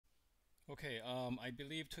Okay, I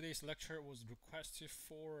believe today's lecture was requested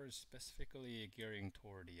for specifically gearing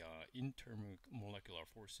toward the intermolecular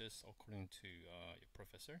forces according to your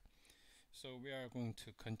professor. So we are going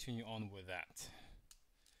to continue on with that.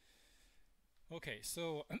 Okay,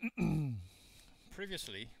 so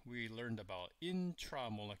previously we learned about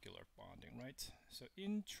intramolecular bonding, right? So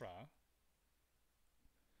intra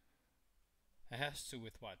has to do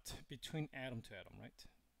with what? Between atom to atom, right?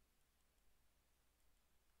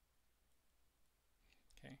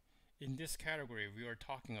 Okay. In this category, we are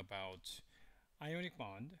talking about ionic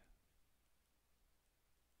bond.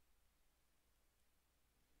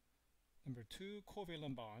 Number two,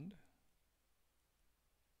 covalent bond.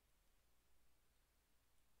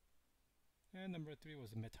 And number three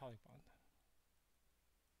was a metallic bond.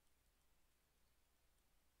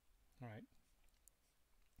 All right.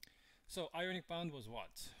 So ionic bond was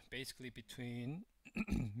what? Basically between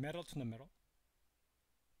metal to non-metal.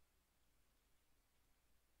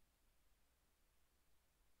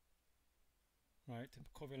 Right.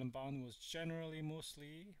 Covalent bond was generally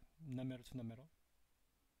mostly non-metal to non-metal.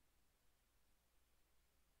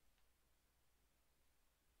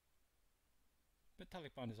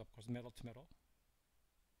 Metallic bond is of course metal to metal.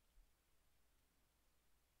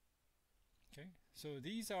 Okay. So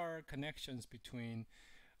these are connections between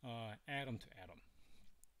atom to atom.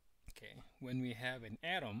 Okay. When we have an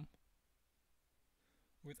atom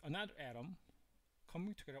with another atom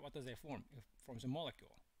coming together, what does they form? It forms a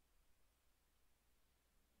molecule.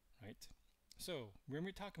 Right. So when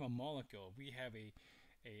we talk about molecule, we have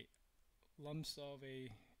a lumps of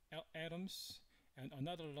atoms and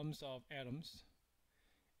another lumps of atoms,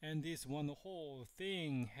 and this one whole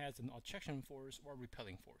thing has an attraction force or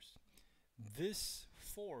repelling force. This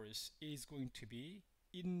force is going to be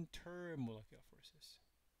intermolecular forces.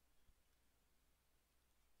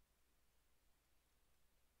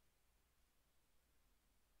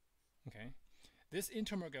 Okay, this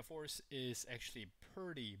intermolecular force is actually a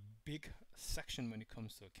pretty big section when it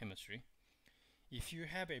comes to chemistry. If you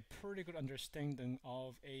have a pretty good understanding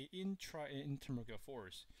of a intra and intermolecular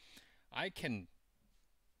force, I can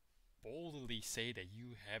boldly say that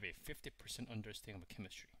you have a 50% understanding of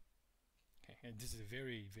chemistry. Okay, and this is a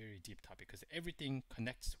very, very deep topic because everything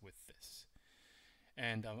connects with this.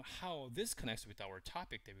 And how this connects with our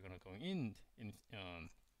topic that we're going to go in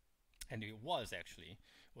and it was actually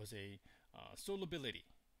was a solubility,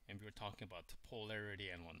 and we were talking about polarity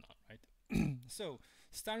and whatnot, right? So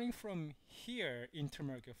starting from here,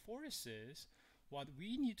 intermolecular forces, what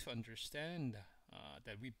we need to understand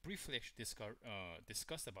that we briefly actually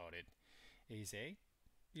discussed about it is a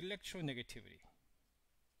electronegativity.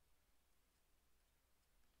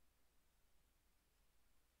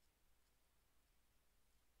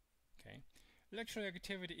 Okay,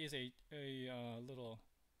 electronegativity is a little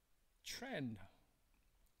trend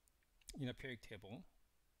in a periodic table.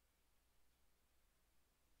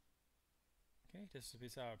 Okay, this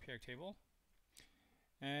is our periodic table,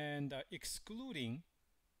 and excluding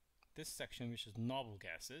this section, which is noble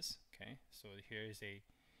gases. Okay, so here is a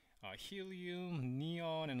helium,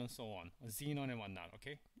 neon, and so on, xenon and whatnot.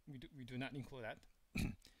 Okay, we do not include that.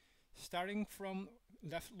 Starting from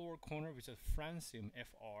left lower corner, which is francium,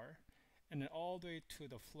 Fr, and then all the way to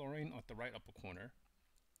the fluorine at the right upper corner.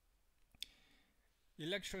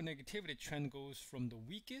 Electronegativity trend goes from the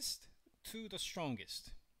weakest to the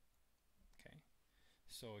strongest. Okay,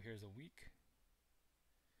 so here's a weak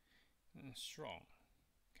and strong.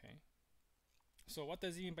 Okay, so what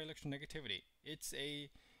does it mean by electronegativity? It's a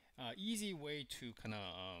easy way to kind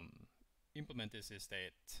of implement this is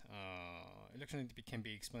that electronegativity can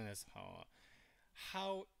be explained as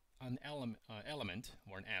how an element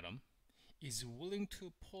or an atom is willing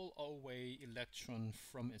to pull away electron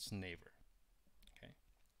from its neighbor. Okay,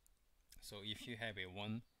 so if you have a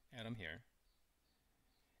one atom here,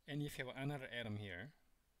 and if you have another atom here,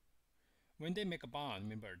 when they make a bond,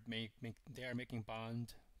 remember, they are making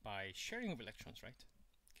bond by sharing of electrons, right?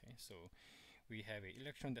 Okay, so we have an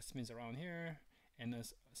electron that spins around here and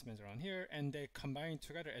this spins around here, and they combine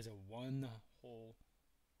together as a one whole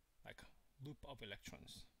like loop of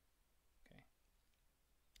electrons. Okay,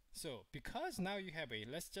 so because now you have a,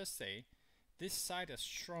 let's just say this side has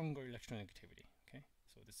stronger electronegativity. Okay,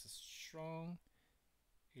 so this is strong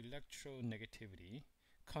electronegativity.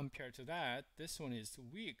 Compared to that, this one is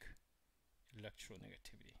weak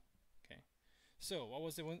electronegativity. Okay, so what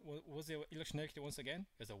was the electronegativity once again?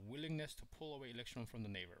 Is a willingness to pull away electron from the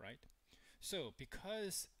neighbor, right? So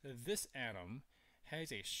because this atom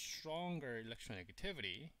has a stronger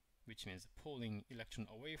electronegativity, which means pulling electron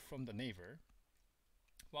away from the neighbor,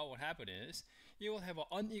 what will happen is you will have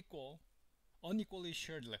unequally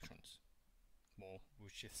shared electrons. Well,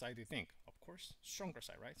 which side do you think? Of course, stronger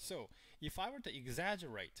side, right? So if I were to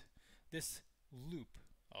exaggerate this loop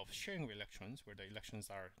of sharing of electrons, where the electrons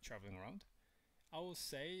are traveling around, I will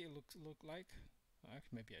say it look like,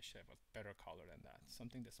 actually maybe I should have a better color than that,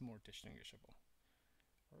 something that's more distinguishable,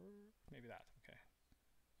 or maybe that. Okay,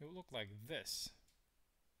 it will look like this.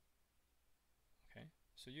 Okay,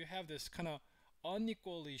 so you have this kind of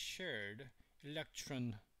unequally shared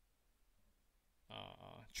electron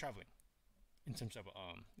traveling in terms of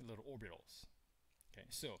little orbitals. Okay,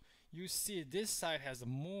 so you see this side has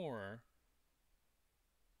more,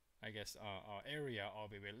 I guess, area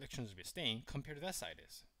of where electrons will be staying compared to that side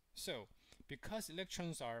is. So because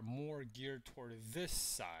electrons are more geared toward this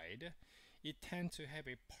side, it tends to have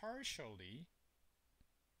a partial,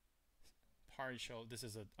 this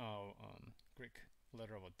is a Greek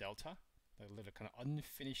letter of a delta, a little kind of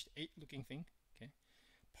unfinished 8 looking thing. Okay,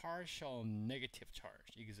 partial negative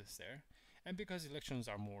charge exists there, and because electrons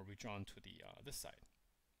are more withdrawn to the this side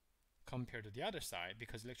compared to the other side,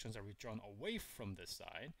 because electrons are withdrawn away from this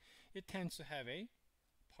side, it tends to have a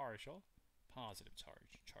partial positive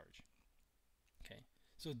charge. Okay,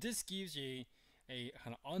 so this gives you a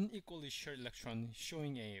kind of unequally shared electron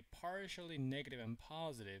showing a partially negative and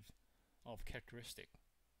positive of characteristic.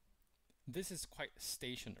 This is quite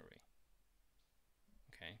stationary.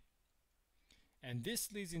 Okay, and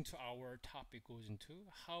this leads into our topic, goes into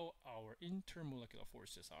how our intermolecular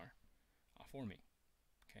forces are forming.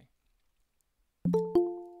 Okay,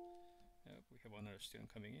 we have another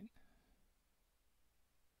student coming in.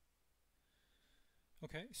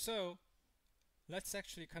 Okay, so let's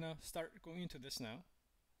actually kind of start going into this now.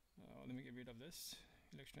 Let me get rid of this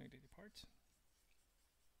electronegativity part.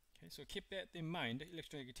 Okay, so keep that in mind,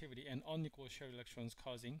 electronegativity and unequal shared electrons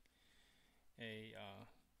causing a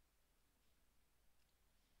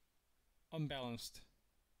unbalanced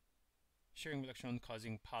sharing of electron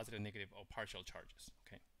causing positive, negative, or partial charges.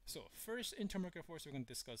 Okay, so first intermolecular force we're going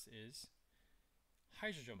to discuss is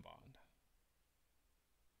hydrogen bond.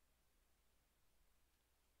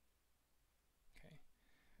 Okay,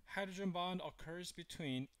 hydrogen bond occurs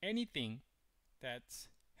between anything that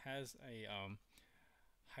has a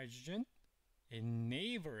hydrogen in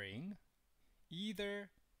neighboring either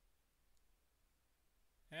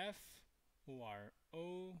F or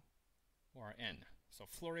O or N. So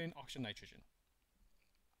fluorine, oxygen, nitrogen.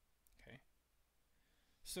 Okay.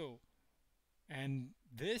 So, and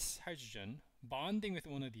this hydrogen bonding with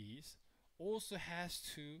one of these also has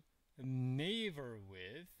to neighbor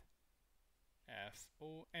with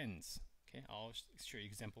FONs. Okay, I'll show you an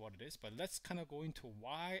example what it is, but let's kind of go into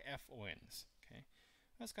why FONs. Okay,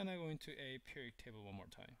 let's kind of go into a periodic table one more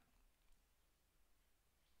time.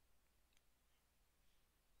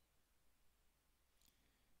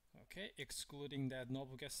 Okay, excluding that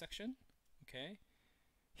noble gas section. Okay,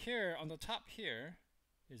 here on the top here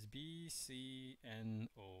is BCNOF.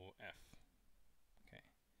 Okay,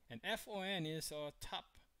 and FON is top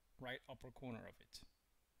right upper corner of it.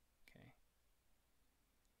 Okay,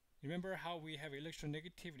 remember how we have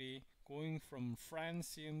electronegativity going from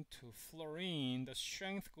francium to fluorine? The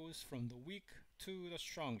strength goes from the weak to the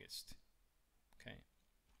strongest. Okay,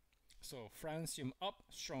 so francium up,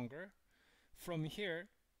 stronger. From here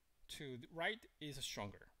to the right is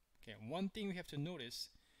stronger. Okay, one thing we have to notice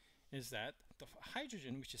is that the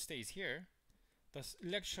hydrogen, which stays here, the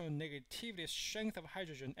electronegativity strength of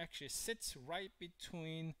hydrogen actually sits right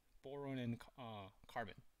between boron and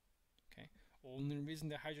carbon. Okay, only reason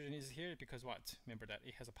the hydrogen is here is because what? Remember that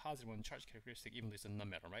it has a positive one charge characteristic even though it's a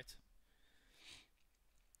nonmetal, right?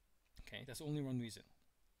 Okay, that's only one reason.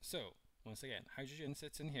 So once again, hydrogen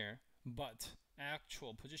sits in here, but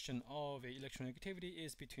actual position of electronegativity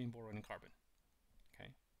is between boron and carbon. Okay.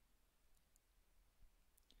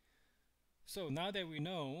 So now that we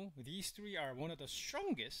know these three are one of the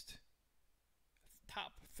strongest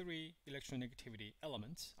top 3 electronegativity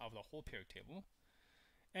elements of the whole periodic table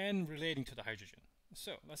and relating to the hydrogen.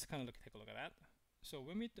 So let's kind of take a look at that. So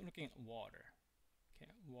when we're looking at water,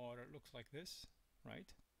 okay, water looks like this,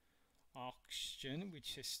 right? Oxygen,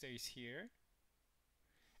 which stays here,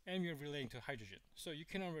 and we're relating to hydrogen. So you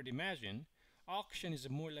can already imagine oxygen is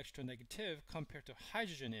more electronegative compared to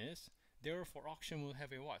hydrogen is. Therefore, oxygen will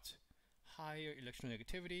have a what? Higher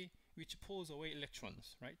electronegativity, which pulls away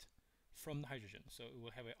electrons, right, from the hydrogen. So it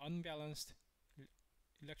will have an unbalanced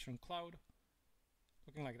electron cloud,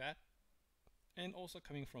 looking like that, and also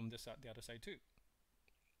coming from this the other side too.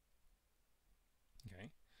 Okay,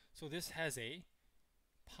 so this has a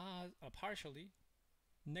partially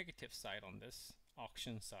negative side on this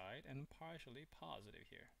oxygen side and partially positive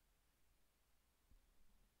here,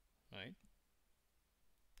 right?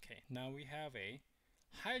 Okay, now we have a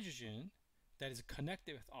hydrogen that is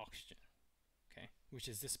connected with oxygen, okay, which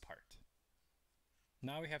is this part.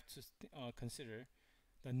 Now we have to consider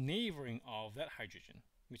the neighboring of that hydrogen,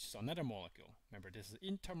 which is another molecule. Remember, this is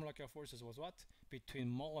intermolecular forces was what? Between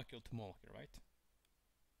molecule to molecule, right?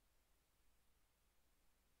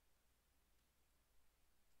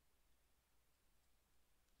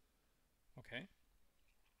 Okay.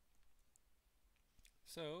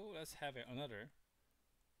 So let's have another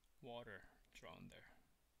water drawn there.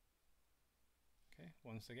 Okay,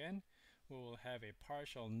 once again, we will have a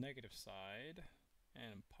partial negative side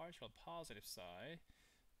and partial positive side,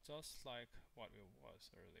 just like what it was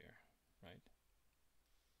earlier, right?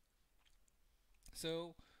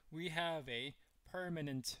 So we have a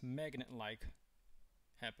permanent magnet-like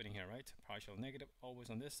happening here, right? Partial negative always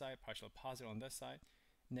on this side, partial positive on this side,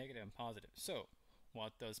 negative and positive. So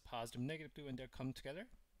what does positive and negative do when they come together?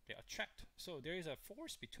 They attract. So there is a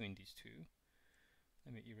force between these two.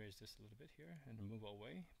 Let me erase this a little bit here and move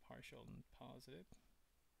away. Partial and positive.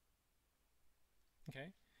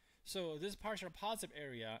 Okay. So this partial positive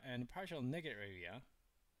area and partial negative area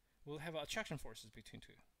will have attraction forces between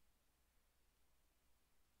two.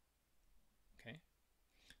 Okay.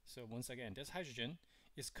 So once again, this hydrogen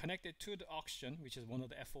is connected to the oxygen, which is one of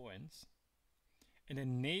the FONs. And the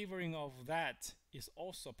neighboring of that is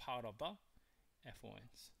also part of the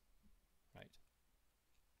FONs, right?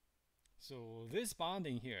 So this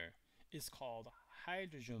bonding here is called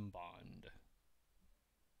hydrogen bond.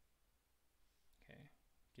 Okay,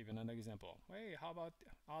 give you another example. Hey, how about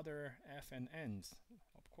other F and N's?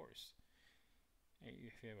 Of course,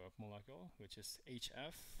 if you have a molecule which is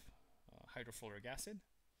HF, hydrofluoric acid,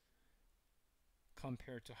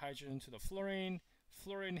 compared to hydrogen to the fluorine.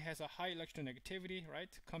 Fluorine has a high electronegativity,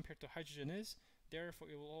 right? Compared to hydrogen is. Therefore,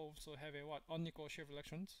 it will also have a what? Unequal share of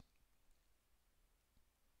electrons.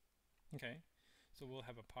 Okay, so we'll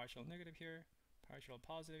have a partial negative here, partial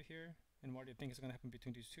positive here. And what do you think is going to happen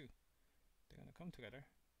between these two? They're going to come together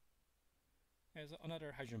as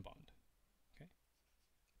another hydrogen bond. Okay.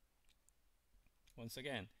 Once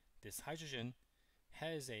again, this hydrogen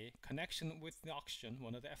has a connection with the oxygen,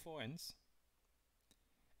 one of the FONs.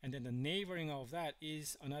 And then the neighboring of that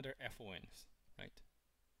is another FONs, right?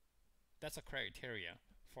 That's a criteria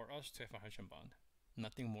for us to have a hydrogen bond.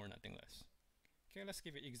 Nothing more, nothing less. Okay, let's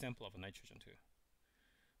give an example of a nitrogen too.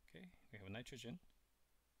 Okay, we have a nitrogen.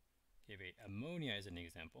 Give a ammonia as an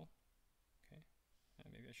example. Okay,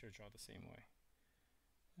 maybe I should draw the same way.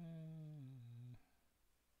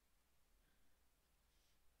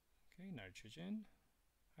 Okay, nitrogen,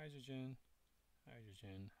 hydrogen,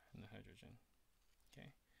 hydrogen, and hydrogen. Okay.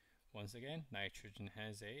 Once again, nitrogen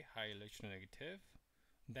has a high electronegative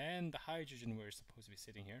than the hydrogen we're supposed to be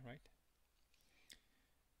sitting here, right?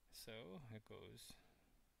 So it goes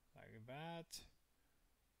like that,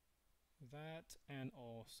 that, and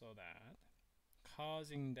also that,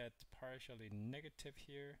 causing that partially negative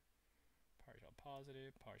here, partial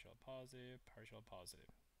positive, partial positive, partial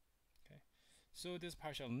positive. Okay, so this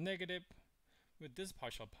partial negative with this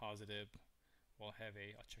partial positive will have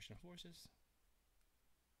a attraction forces.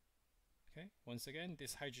 Okay, once again,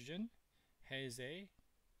 this hydrogen has a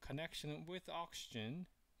connection with oxygen,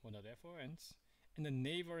 one of the FONs, and the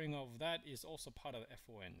neighboring of that is also part of the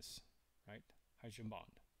FONs, right? Hydrogen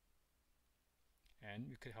bond. And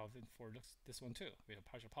we could have it for this one too. We have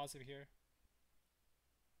partial positive here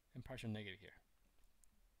and partial negative here.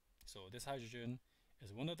 So this hydrogen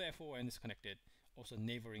is one of the FONs connected, also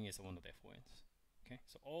neighboring is one of the FONs. Okay,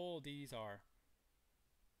 so all these are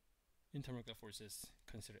intermolecular forces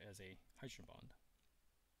considered as a hydrogen bond.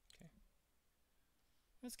 Okay,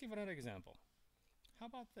 let's give another example. How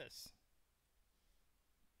about this?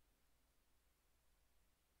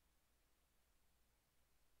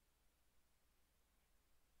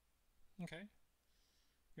 Okay,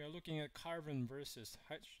 we are looking at carbon versus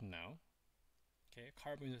hydrogen now. Okay,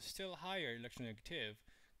 carbon is still higher electronegative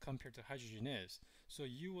compared to hydrogen is. So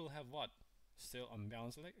you will have what? Still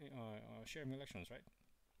unbalanced sharing electrons, right?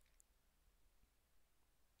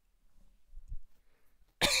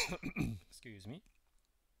 Excuse me.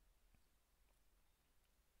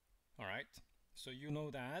 Alright, so you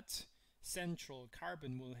know that central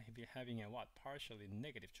carbon will be having a what? Partially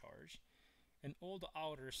negative charge, and all the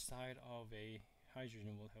outer side of a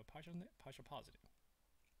hydrogen will have partial positive.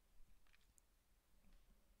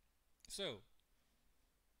 So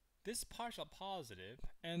this partial positive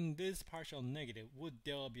and this partial negative, would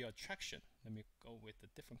there be attraction? Let me go with a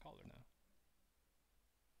different color now.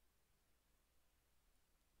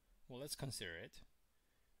 Well, let's consider it.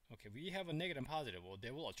 Okay, we have a negative and positive. Well, they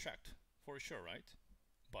will attract for sure, right?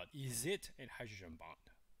 But is it a hydrogen bond?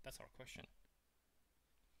 That's our question.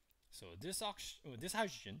 So this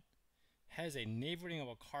hydrogen has a neighboring of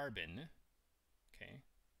a carbon, okay,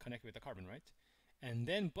 connected with the carbon, right? And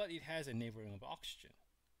then, but it has a neighboring of oxygen.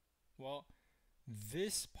 Well,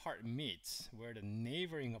 this part meets where the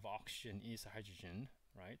neighboring of oxygen is hydrogen,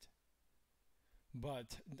 right?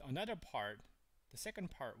 But another part, the second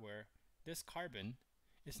part where this carbon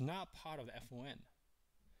is not part of the FON.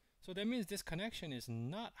 So that means this connection is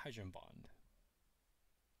not hydrogen bond.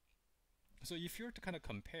 So if you're to kind of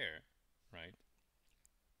compare, right,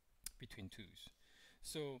 between twos,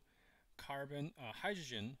 so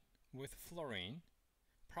hydrogen with fluorine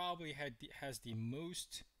probably has the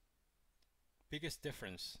most biggest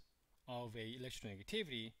difference of a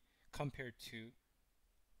electronegativity compared to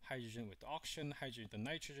hydrogen with oxygen, hydrogen with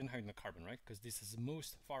nitrogen, hydrogen with carbon, right? Because this is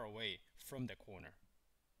most far away from the corner.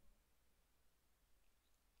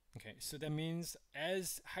 Okay, so that means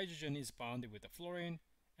as hydrogen is bonded with the fluorine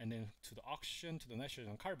and then to the oxygen, to the nitrogen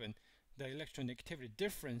and carbon, the electronegativity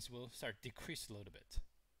difference will start decrease a little bit.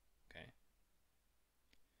 Okay,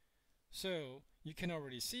 so you can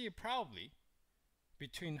already see probably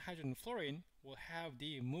between hydrogen and fluorine will have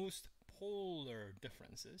the most polar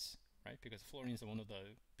differences, right? Because fluorine is one of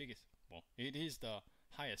the biggest, well, it is the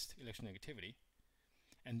highest electronegativity.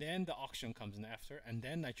 And then the oxygen comes in after, and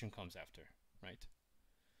then nitrogen comes after, right?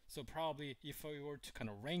 So probably if we were to kind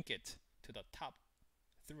of rank it to the top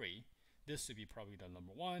three, this would be probably the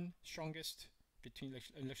number one strongest between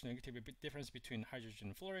electronegativity difference between hydrogen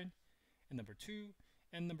and fluorine, and number two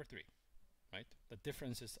and number three, right? The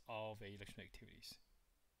differences of electronegativities.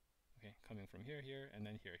 Okay, coming from here, and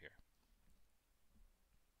then here.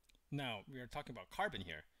 Now we are talking about carbon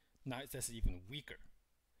here. Now that's even weaker,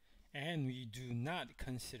 and we do not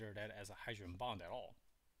consider that as a hydrogen bond at all,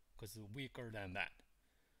 because it's weaker than that.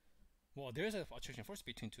 Well, there's an attraction force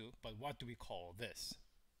between two, but what do we call this?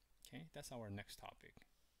 Okay, that's our next topic.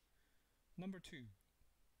 Number two,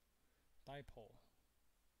 dipole.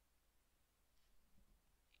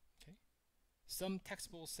 Okay, some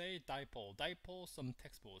textbooks say dipole, some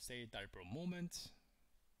textbooks say dipole moment.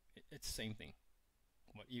 It's the same thing.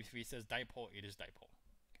 But if it says dipole, it is dipole.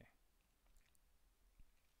 Okay.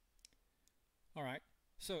 All right.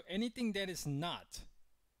 So anything that is not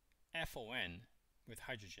FON with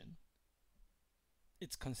hydrogen,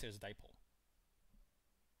 it's considered dipole.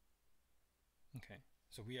 Okay.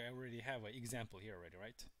 So we already have an example here already,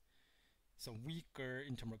 right? Some weaker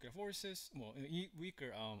intermolecular forces, well,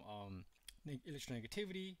 weaker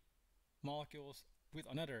electronegativity molecules with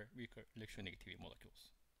another weaker electronegativity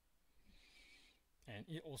molecules. And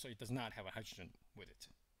it does not have a hydrogen with it.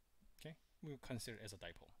 Okay, we'll consider it as a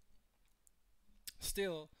dipole.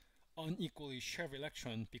 Still unequally shared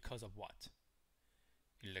electron because of what?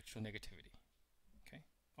 Electronegativity. Okay,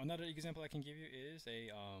 another example I can give you is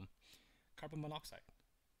a carbon monoxide.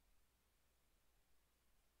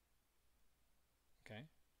 Okay,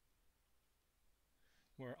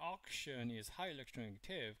 where oxygen is high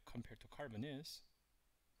electronegative compared to carbon is,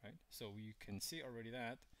 right? So you can see already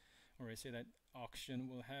that, or I say that oxygen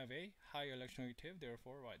will have a higher electronegative,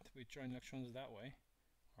 therefore what? Withdraw electrons that way,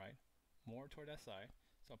 right? More toward that side.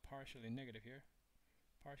 So partially negative here,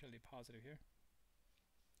 partially positive here.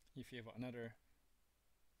 If you have another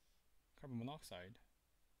carbon monoxide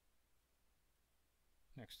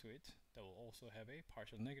next to it, that will also have a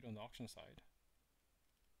partial negative on the oxygen side,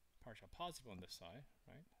 partial positive on this side,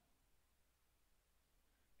 right?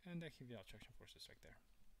 And that gives you attraction forces right there.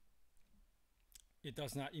 It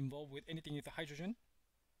does not involve with anything with the hydrogen,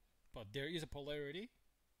 but there is a polarity,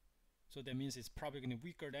 so that means it's probably going to be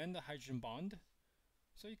weaker than the hydrogen bond,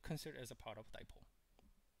 so you consider it as a part of dipole.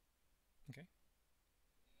 Okay.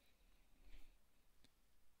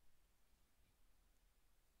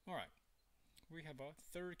 All right, we have a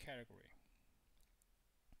third category,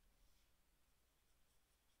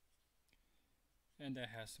 and that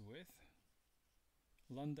has with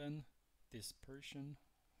London dispersion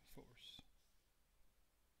force.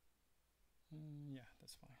 Yeah,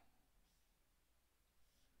 that's fine.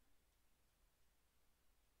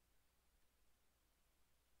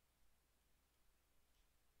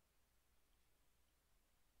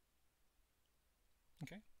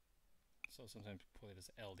 Okay, so sometimes we put it as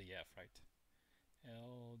LDF, right?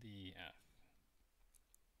 LDF.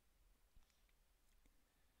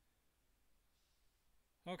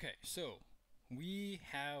 Okay, so we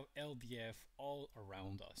have LDF all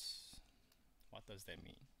around us. What does that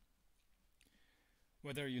mean?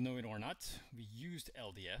 Whether you know it or not, we used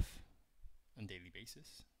LDF on a daily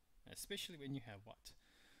basis, especially when you have what?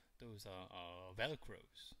 Those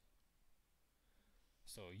velcros.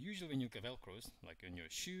 So usually when you get velcros, like in your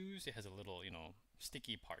shoes, it has a little,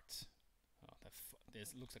 sticky parts.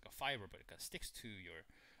 This looks like a fiber, but it kind of sticks to your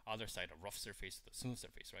other side, a rough surface, the smooth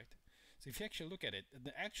surface, right? So if you actually look at it,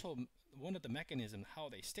 the actual one of the mechanisms how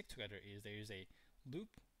they stick together is there is a loop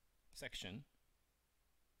section,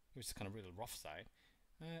 which is kind of really rough side.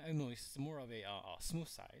 I know it's more of a smooth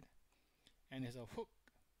side, and there's a hook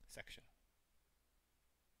section.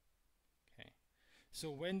 Okay,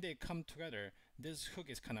 so when they come together, this hook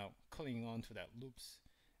is kind of clinging on to that loops,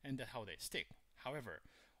 and that's how they stick. However,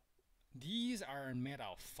 these are made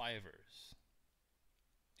out of fibers.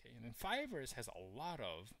 Okay, and then fibers has a lot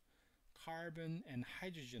of carbon and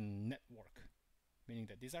hydrogen network, meaning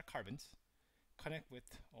that these are carbons connect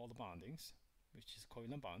with all the bondings, which is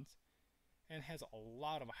covalent bonds, and has a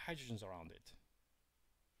lot of hydrogens around it,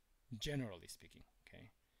 generally speaking.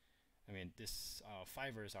 Okay, I mean this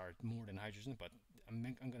fibers are more than hydrogen, but I'm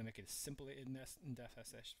going to make it simple in that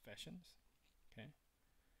fashion. Okay,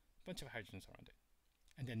 bunch of hydrogens around it,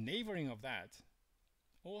 and the neighboring of that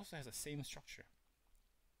also has the same structure.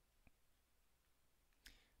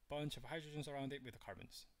 Bunch of hydrogens around it with the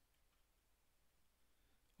carbons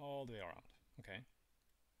all the way around. Okay,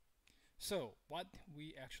 so what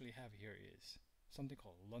we actually have here is something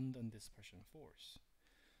called London dispersion force.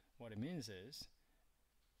 What it means is,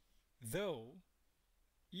 though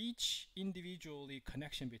each individually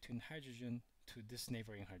connection between hydrogen to this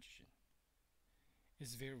neighboring hydrogen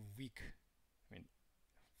is very weak. I mean,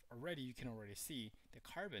 already you can already see the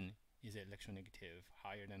carbon is electronegative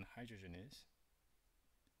higher than hydrogen is.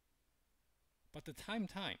 But the time,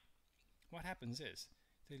 what happens is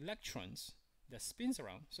the electrons that spins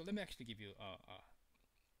around. So let me actually give you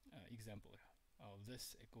an example of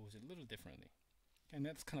this. It goes a little differently. And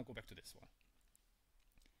let's kind of go back to this one.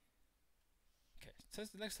 Okay, so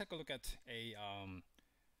let's take a look at a,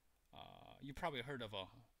 you probably heard of a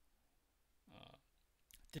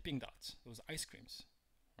dipping dots, those ice creams,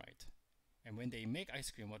 right? And when they make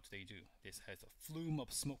ice cream, what do? This has a flume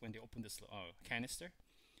of smoke when they open this canister.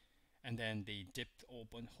 And then they dipped a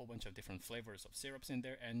whole bunch of different flavors of syrups in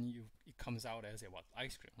there, and it comes out as a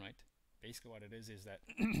ice cream, right? Basically what it is that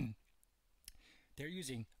they're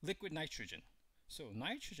using liquid nitrogen. So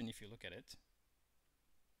nitrogen, if you look at it,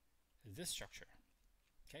 is this structure.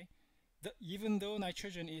 Okay, even though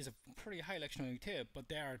nitrogen is a pretty high electronegative, but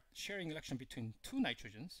they are sharing electron between two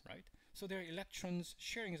nitrogens, right? So their electrons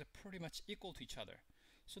sharing is pretty much equal to each other.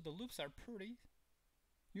 So the loops are pretty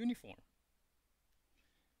uniform.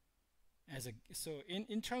 So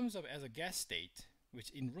in terms of as a gas state, which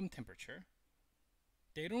in room temperature,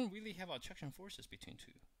 they don't really have attraction forces between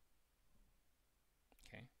two.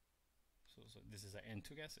 Okay, so this is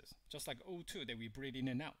N2 gases, just like O2 that we breathe in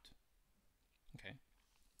and out. Okay,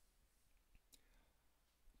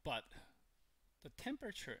 but the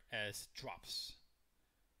temperature as drops,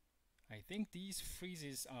 I think these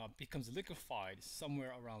freezes becomes liquefied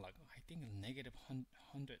somewhere around like I think negative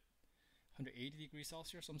 180 degrees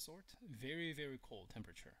Celsius, some sort. Very, very cold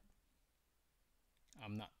temperature.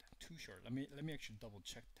 I'm not too sure. Let me actually double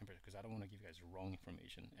check temperature because I don't want to give you guys wrong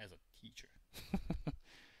information as a teacher.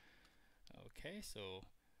 Okay, so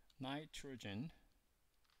nitrogen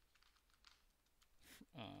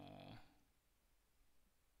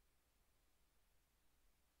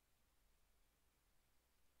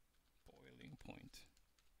boiling point.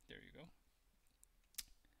 There you go.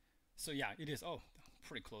 So yeah, it is. Oh,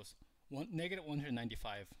 pretty close. Negative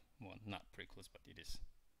 195. Well, not pretty close, but it is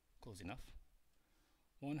close enough.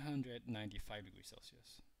 195 degrees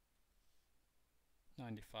Celsius.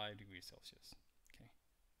 95 degrees Celsius. Okay.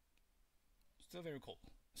 Still very cold.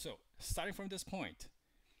 So starting from this point,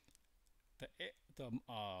 the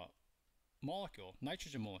molecule,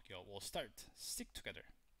 nitrogen molecule, will stick together.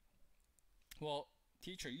 Well,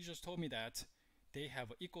 teacher, you just told me that they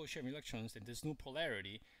have equal sharing electrons and there's no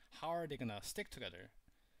polarity. How are they gonna stick together?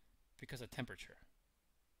 Because of temperature.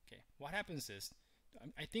 Okay, what happens is,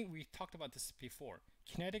 I think we talked about this before.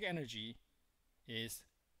 Kinetic energy is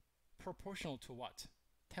proportional to what?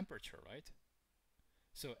 Temperature, right?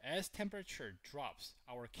 So as temperature drops,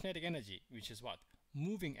 our kinetic energy, which is what?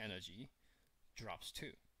 Moving energy, drops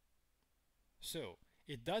too. So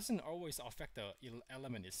it doesn't always affect the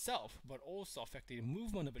element itself, but also affect the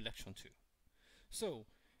movement of electron too. So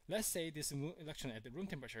let's say this electron at the room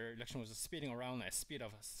temperature, electron was speeding around at speed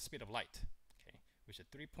of light, okay, which is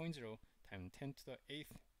 3.0 times 10 to the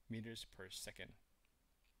 8th meters per second.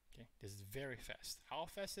 Okay, this is very fast. How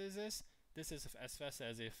fast is this? This is as fast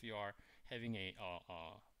as if you are having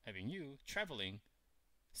you traveling,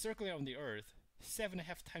 circling around the Earth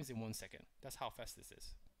 7.5 times in 1 second. That's how fast this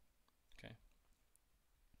is. Okay,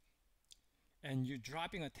 and you're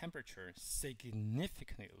dropping a temperature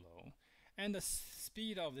significantly low, and the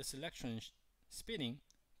speed of this electron spinning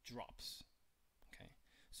drops. Okay,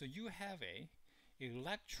 so you have a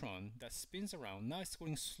electron that spins around. Now it's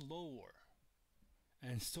going slower,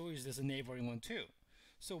 and so is this neighboring one too.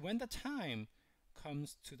 So when the time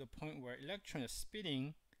comes to the point where electron is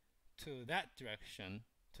spinning to that direction,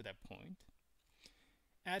 to that point,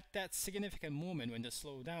 at that significant moment when they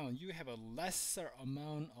slow down, you have a lesser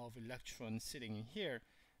amount of electrons sitting in here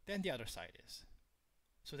than the other side is.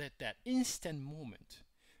 So that that instant moment,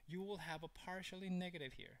 you will have a partially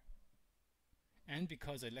negative here. And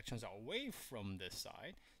because the electrons are away from this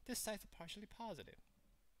side is partially positive.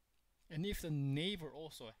 And if the neighbor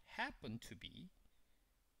also happened to be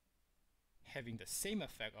having the same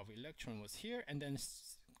effect of electron was here and then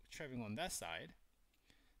traveling on that side,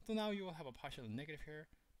 so now you will have a partial negative here,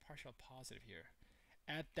 partial positive here.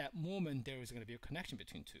 At that moment, there is going to be a connection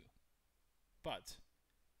between two. But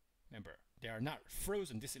remember, they are not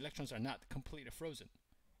frozen. These electrons are not completely frozen.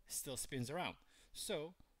 It still spins around.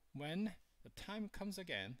 So when the time comes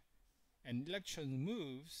again, an electron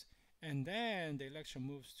moves, and then the electron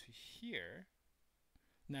moves to here,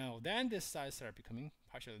 now then this side starts becoming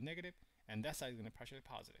partially negative, and that side is going to be partially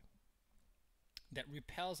positive. That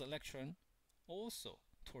repels electron also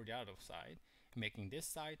toward the other side, making this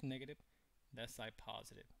side negative, that side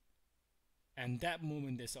positive. And that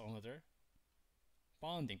moment there's another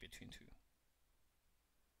bonding between two.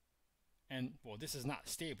 And well, this is not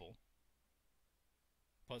stable,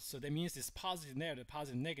 but so that means this positive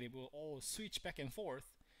negative will all switch back and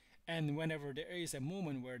forth. And whenever there is a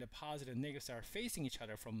moment where the positive and negatives are facing each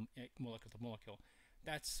other from molecule to molecule,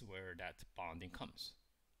 that's where that bonding comes.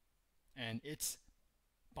 And it's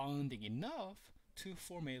bonding enough to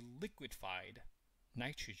form a liquefied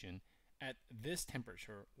nitrogen at this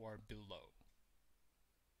temperature or below.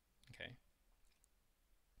 Okay.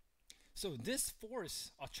 So this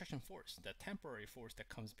force, attraction force, the temporary force that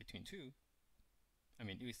comes between two, I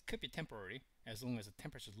mean, it could be temporary as long as the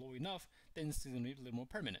temperature is low enough, then it's going to be a little more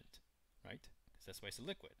permanent, right? Because that's why it's a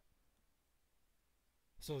liquid.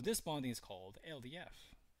 So this bonding is called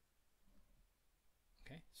LDF.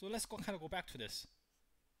 Okay, so let's kind of go back to this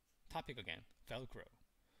topic again, Velcro.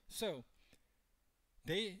 So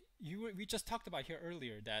we just talked about here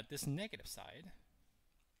earlier that this negative side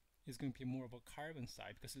is going to be more of a carbon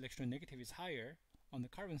side because electronegativity is higher on the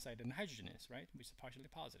carbon side than the hydrogen is, right? Which is partially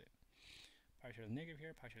positive. Partially negative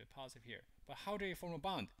here, partially positive here. But how do they form a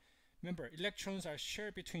bond? Remember, electrons are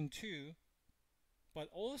shared between two, but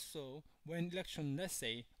also when electron, let's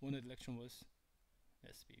say one of the electron was,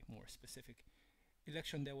 let's be more specific,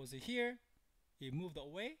 electron that was here, it moved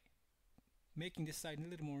away, making this side a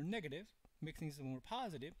little more negative, making this more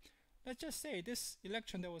positive. Let's just say this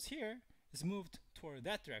electron that was here is moved toward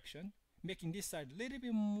that direction, making this side a little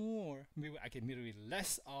bit more, maybe I can maybe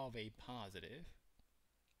less of a positive,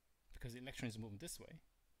 because the electron is moving this way,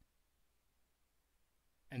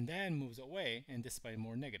 and then moves away, and this by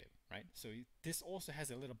more negative, right? So this also has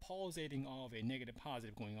a little pulsating of a negative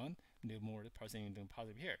positive going on, a little more pulsating than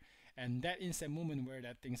positive here, and that instant moment where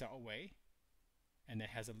that things are away, and it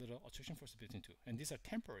has a little attraction force between two, and these are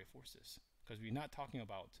temporary forces because we're not talking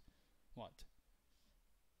about what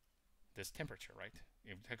this temperature, right?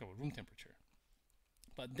 If we talk about room temperature,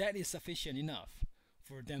 but that is sufficient enough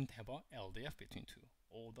for them to have a LDF between two.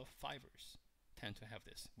 All the fibers tend to have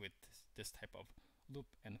this with this type of loop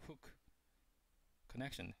and hook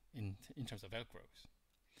connection in terms of Velcros.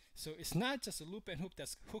 So it's not just a loop and hook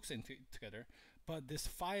that hooks into together, but this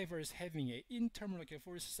fibers having a intermolecular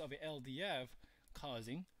forces of a LDF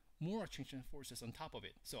causing more attraction forces on top of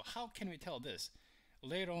it. So how can we tell this?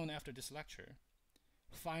 Later on after this lecture,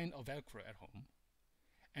 find a Velcro at home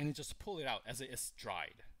and just pull it out as it's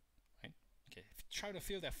dried. Right? Okay. Try to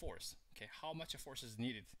feel that force. Okay, how much force is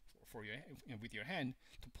needed for your with your hand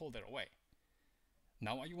to pull that away.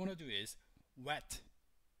 Now what you want to do is wet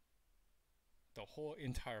the whole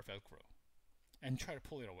entire Velcro and try to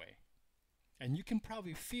pull it away. And you can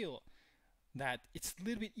probably feel that it's a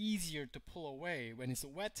little bit easier to pull away when it's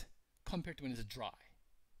wet compared to when it's dry.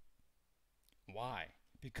 Why?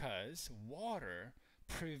 Because water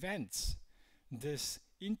prevents this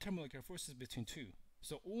intermolecular forces between two.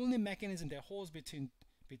 So only mechanism that holds between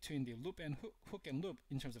the loop and hook and loop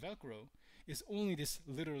in terms of Velcro is only this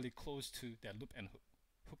literally close to that loop and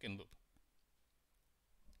hook and loop.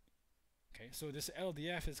 Okay, so this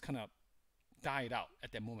LDF is kind of died out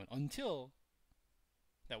at that moment until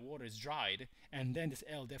that water is dried, and then this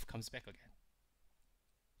LDF comes back again.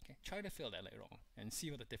 Okay, try to feel that later on and see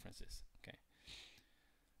what the difference is. Okay,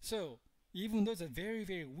 so even though it's a very,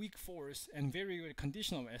 very weak force and very, very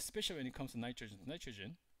conditional, especially when it comes to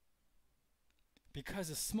nitrogen, because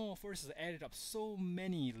the small forces added up so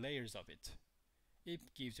many layers of it,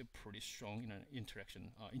 it gives you pretty strong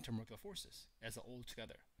interaction, intermolecular forces as a all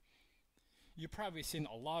together. You've probably seen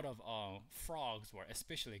a lot of frogs, or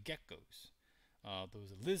especially geckos,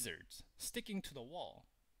 those lizards, sticking to the wall.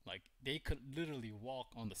 Like they could literally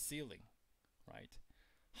walk on the ceiling, right?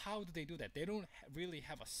 How do they do that? They don't really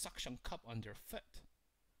have a suction cup on their foot.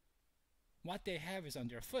 What they have is on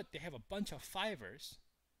their foot, they have a bunch of fibers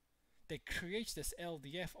that creates this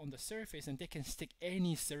LDF on the surface, and they can stick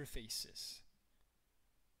any surfaces.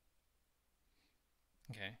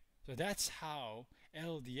 Okay, so that's how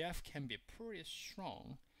LDF can be pretty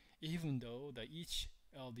strong, even though each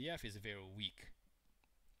LDF is very weak.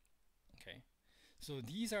 Okay, so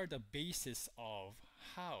these are the basis of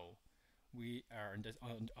how we are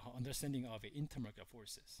understanding of intermolecular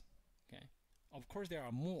forces. Okay, of course there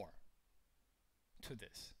are more to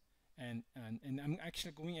this, and I'm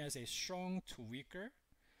actually going as a strong to weaker.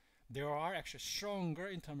 There are actually stronger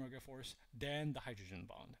intermolecular force than the hydrogen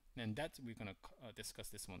bond, and that's we're gonna discuss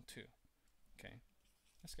this one too. Okay,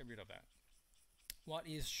 let's get rid of that. What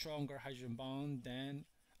is stronger hydrogen bond than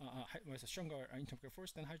what's a stronger intermolecular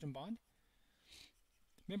force than hydrogen bond?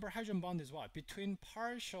 Remember, hydrogen bond is what? Between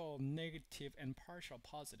partial negative and partial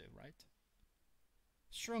positive, right?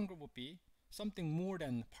 Stronger would be something more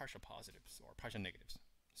than partial positives or partial negatives.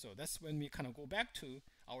 So that's when we kind of go back to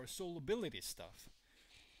our solubility stuff.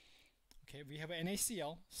 Okay, we have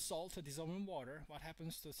NaCl, salt dissolved in water. What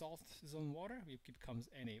happens to salt dissolved in water? It becomes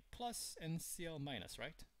Na plus and Cl minus,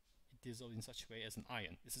 right? It dissolves in such a way as an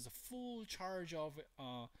ion. This is a full charge of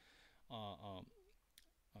a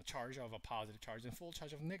positive charge and full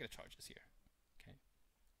charge of negative charges here. Okay,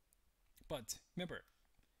 but remember,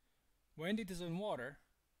 when they dissolve in water,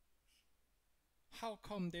 how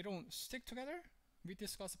come they don't stick together? We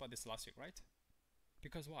discussed about this last week, right?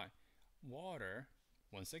 Because why? Water,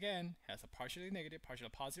 once again, has a partially negative, partially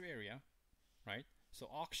positive area, right? So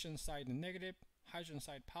oxygen side negative, hydrogen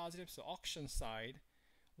side positive. So oxygen side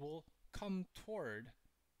will come toward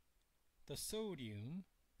the sodium,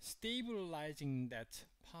 stabilizing that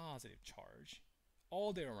positive charge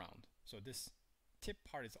all the way around. So this tip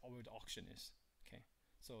part is where the oxygen is. Okay,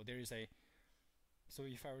 so there is a, so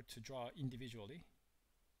if I were to draw individually,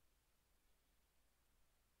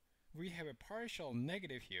 we have a partial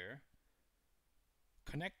negative here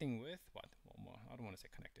connecting with what? Well, I don't want to say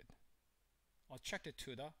connected. Attracted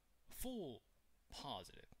to the full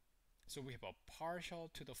positive. So we have a partial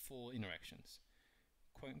to the full interactions.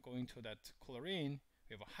 Going to that chlorine,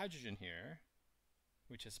 we have a hydrogen here,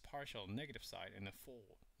 which is partial negative side and a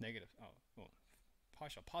full negative,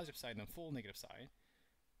 partial positive side and full negative side,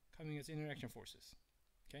 coming as interaction forces.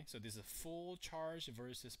 Okay, so this is full charge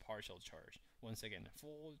versus partial charge. Once again,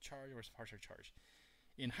 full charge versus partial charge.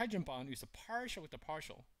 In hydrogen bond, it's a partial with the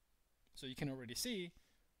partial. So you can already see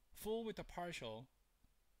full with the partial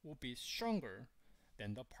will be stronger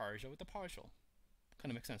than the partial with the partial.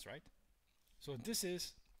 Kind of makes sense, right? So this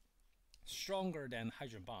is stronger than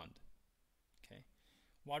hydrogen bond. Okay,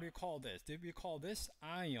 what do we call this? Did we call this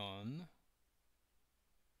ion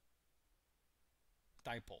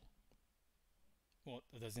dipole? Well,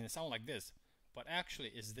 it doesn't sound like this, but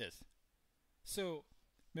actually it's this. So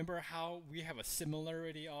remember how we have a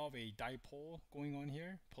similarity of a dipole going on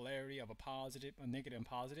here? Polarity of a positive, a negative and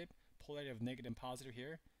positive, polarity of negative and positive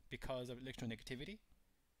here because of electronegativity.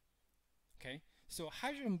 Okay, so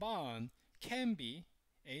hydrogen bond can be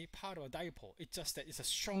a part of a dipole. It's just that it's the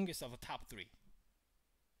strongest of the top three.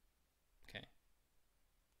 Okay,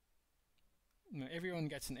 now, everyone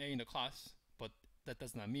gets an A in the class, but that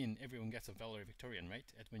does not mean everyone gets a valedictorian, right?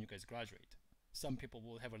 When you guys graduate, some people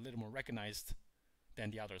will have a little more recognized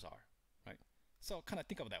than the others are, right? So kind of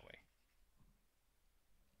think of it that way.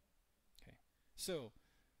 Okay, so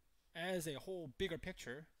as a whole bigger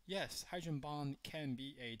picture, yes, hydrogen bond can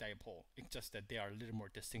be a dipole. It's just that they are a little more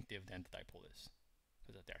distinctive than the dipole is,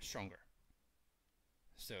 because they are stronger.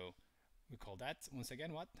 So we call that, once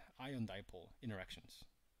again, what? Ion dipole interactions.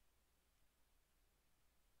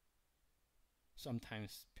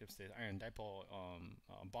 Sometimes people say ion dipole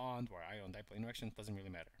bond or ion dipole interaction, doesn't really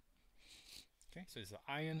matter. Okay, so it's an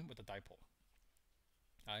ion with a dipole.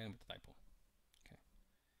 Ion with a dipole. Okay.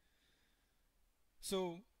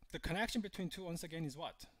 So the connection between two, once again, is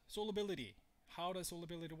what? Solubility. How does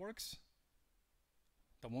solubility works?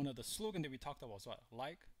 One of the slogan that we talked about was what?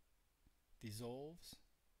 Like dissolves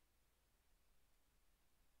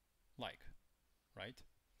like, right?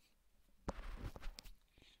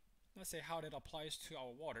 Let's say how that applies to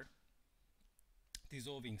our water.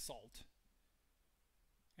 Dissolving salt.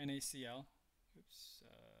 NaCl, oops,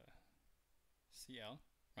 Cl,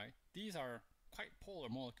 right? These are quite polar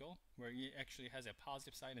molecule where it actually has a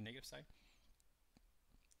positive side and negative side,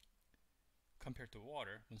 compared to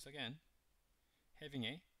water, once again, having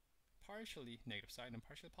a partially negative side and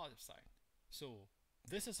partially positive side. So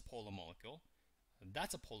this is a polar molecule,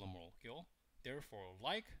 that's a polar molecule, therefore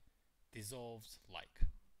like dissolves like.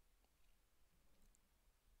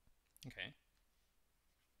 Okay.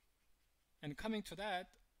 And coming to that,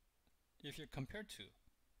 if you compare to,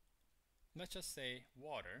 let's just say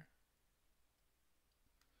water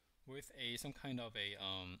with a some kind of a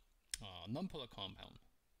nonpolar compound,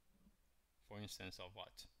 for instance of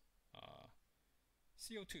what?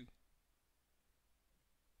 CO2.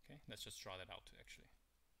 Okay, let's just draw that out actually.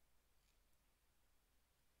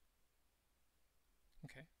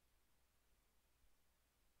 Okay.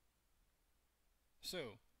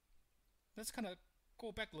 So let's kind of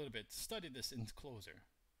go back a little bit, study this in closer.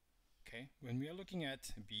 Okay, when we are looking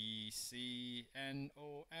at BCNOF,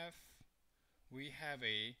 we have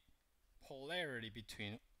a polarity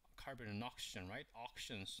between carbon and oxygen, right?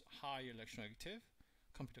 Oxygen's higher electronegative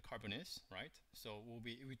compared to carbon is, right? So we'll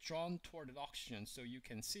be drawn toward the oxygen, so you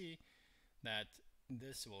can see that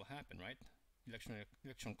this will happen, right?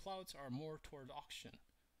 Electron clouds are more toward oxygen.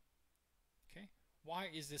 Okay, why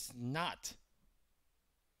is this not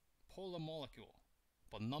polar molecule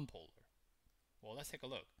but non-polar? Well, let's take a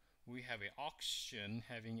look. We have a oxygen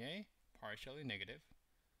having a partially negative,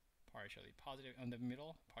 partially positive in the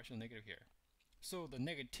middle, partially negative here. So the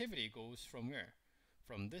negativity goes from where?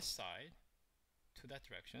 From this side to that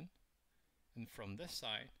direction, and from this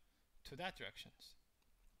side to that direction.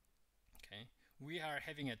 Okay, we are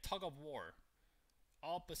having a tug of war,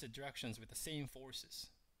 opposite directions with the same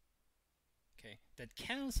forces. Okay, that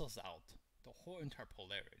cancels out the whole entire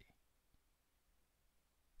polarity.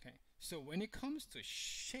 Okay, so when it comes to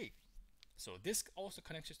shape, so this also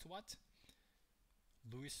connects to what?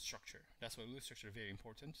 Lewis structure. That's why Lewis structure is very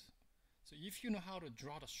important. So if you know how to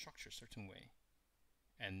draw the structure a certain way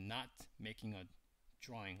and not making a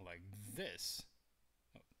drawing like this,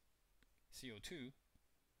 CO2,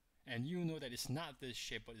 and you know that it's not this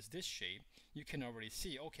shape but it's this shape, you can already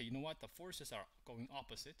see, okay, you know what, the forces are going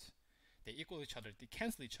opposite, they equal each other, they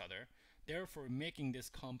cancel each other, therefore making this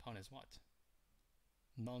compound as what?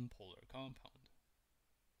 Non-polar compound.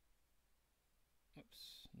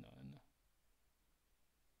 Oops,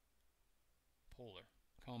 non-polar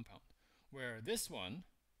compound. Where this one,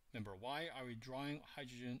 remember, why are we drawing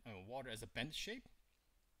hydrogen and water as a bent shape?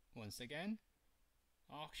 Once again,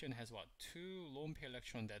 oxygen has what? Two lone pair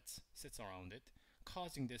electron that sits around it,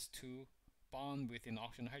 causing this to bond within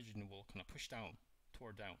oxygen and hydrogen will kind of push down,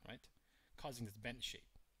 toward down, right? Causing this bent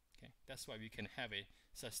shape. Okay, that's why we can have a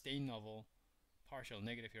sustainable partial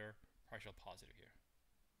negative here, partial positive here.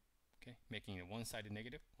 Okay, making it one-sided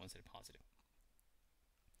negative, one-sided positive.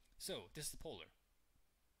 So this is polar.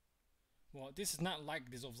 Well, this is not like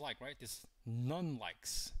dissolves like, right? This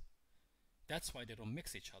non-likes. That's why they don't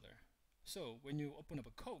mix each other. So when you open up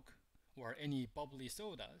a Coke or any bubbly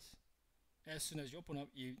sodas, as soon as you open up,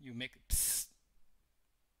 you make psst.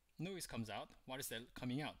 Noise comes out. What is that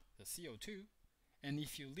coming out? The CO2. And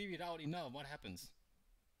if you leave it out enough, what happens?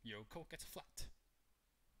 Your Coke gets flat.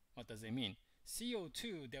 What does it mean?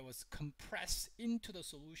 CO2 that was compressed into the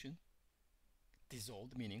solution,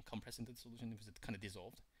 dissolved, meaning compressed into the solution, it was kind of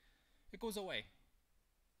dissolved, it goes away.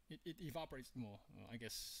 It evaporates more, I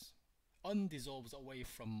guess, undissolves away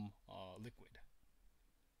from liquid,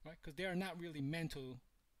 right? Because they are not really meant to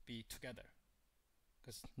be together,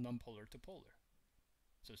 because non-polar to polar.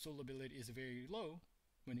 So solubility is very low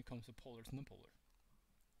when it comes to polar to non-polar.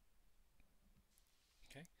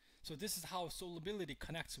 Okay, so this is how solubility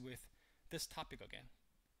connects with this topic again,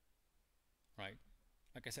 right?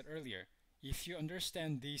 Like I said earlier, if you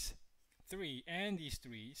understand these three and these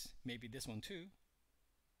threes, maybe this one too,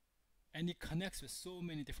 and it connects with so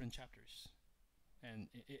many different chapters, and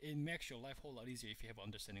it makes your life a whole lot easier if you have an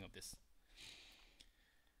understanding of this.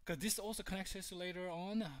 Because this also connects us later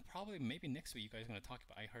on, probably maybe next week you guys are going to talk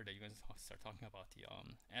about, I heard that you guys start talking about the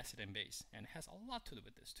acid and base, and it has a lot to do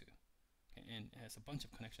with this too. Okay, and it has a bunch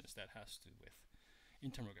of connections that has to do with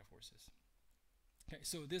intermolecular forces. Okay,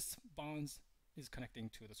 so this bonds is connecting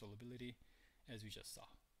to the solubility as we just saw.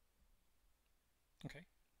 Okay.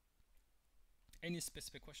 Any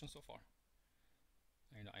specific questions so far?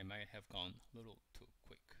 I know I might have gone a little too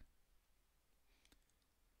quick.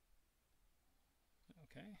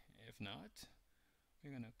 Okay, if not,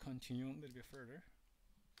 we're gonna continue a little bit further.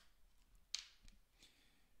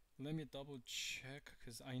 Let me double check,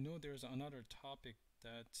 because I know there's another topic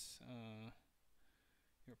that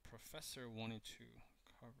your professor wanted to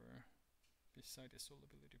cover beside the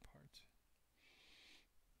solubility part.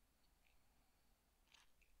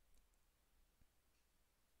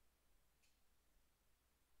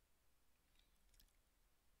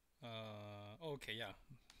 Okay, yeah.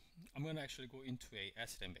 I'm gonna actually go into a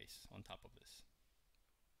acid and base on top of this.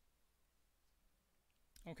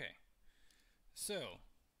 Okay, so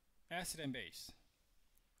acid and base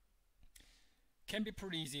can be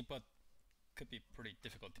pretty easy, but could be pretty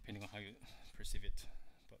difficult depending on how you perceive it.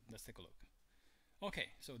 But let's take a look. Okay,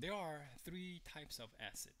 so there are three types of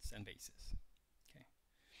acids and bases. Okay,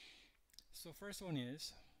 so first one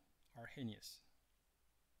is arrhenius.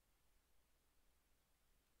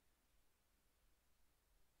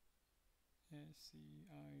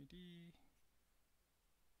 ACID,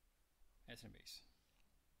 acid and base.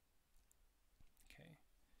 Okay,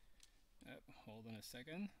 hold on a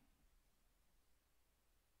second.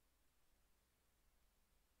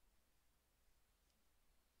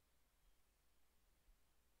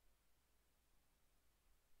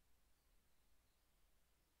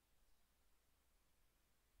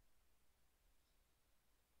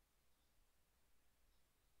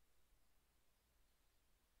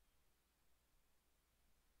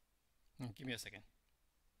 Give me a second.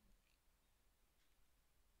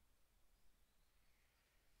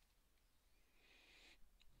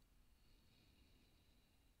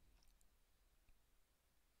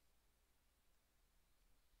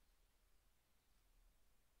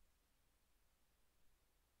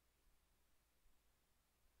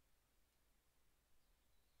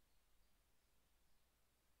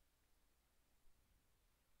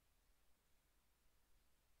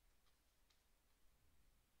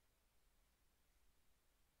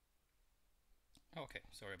 Okay,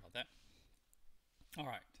 sorry about that. All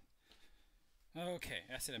right. Okay,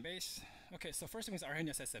 acid and base. Okay, so first thing is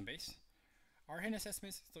arrhenius acid and base. Arrhenius acid and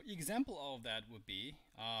base. So example of that would be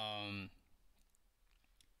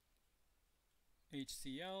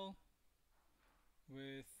HCl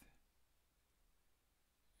with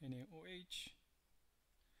NaOH.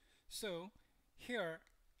 So here,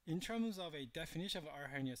 in terms of a definition of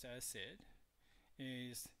arrhenius acid,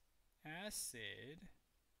 is acid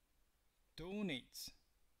donates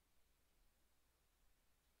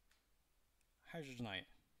hydrogen ion.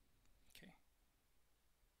 Okay.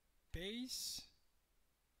 Base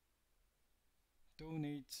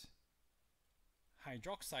donates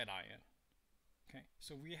hydroxide ion. Okay.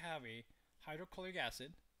 So we have a hydrochloric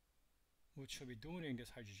acid, which will be donating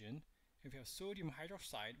this hydrogen. If we have sodium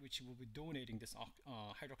hydroxide, which will be donating this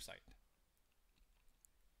hydroxide.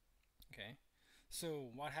 Okay. So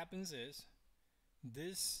what happens is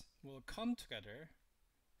this will come together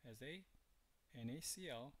as a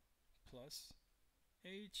NaCl plus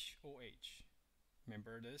HOH.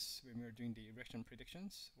 Remember this when we were doing the reaction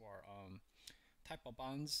predictions or type of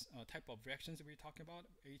bonds, type of reactions that we're talking about.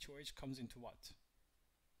 HOH comes into what?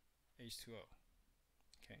 H2O.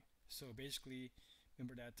 Okay, so basically,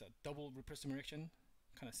 remember that double replacement reaction,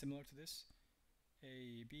 kind of similar to this.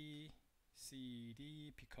 A, B, C,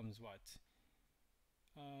 D becomes what?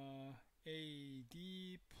 AD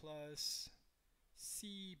plus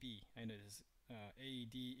CB. I know this.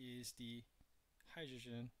 AD is the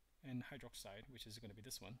hydrogen and hydroxide, which is going to be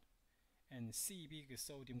this one, and CB is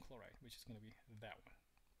sodium chloride, which is going to be that one.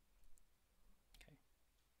 Okay,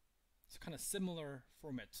 so kind of similar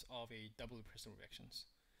formats of a double replacement reactions,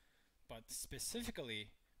 but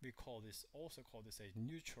specifically we also call this a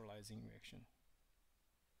neutralizing reaction.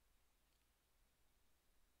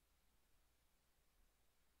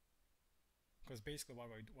 Because basically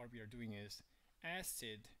what we are doing is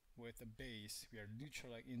acid with a base, we are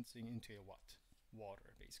neutralizing into a what?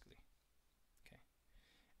 Water, basically. Okay,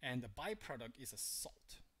 and the byproduct is a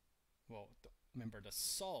salt. Well, remember the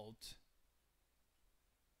salt,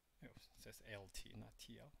 oh, it says LT, not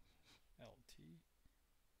TL. LT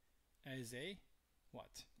as a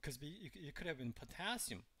what? Because it could have been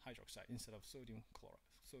potassium hydroxide instead of sodium chloride,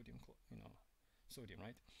 sodium,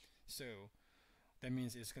 right? So that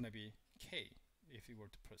means it's going to be K if you were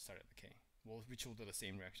to put start at the K, well, which will do the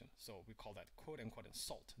same reaction. So we call that quote unquote a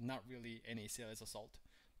salt. Not really NaCl as a salt,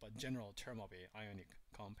 but general term of a ionic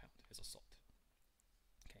compound as a salt.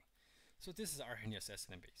 Okay, so this is arrhenius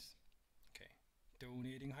acid and base. Okay,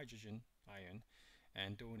 donating hydrogen ion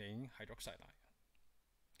and donating hydroxide ion.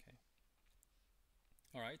 Okay.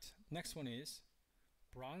 All right. Next one is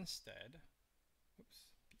Bronsted. Oops.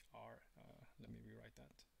 Let me rewrite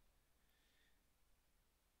that.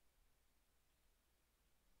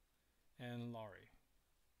 And Laurie.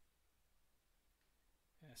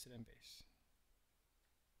 Acid and base.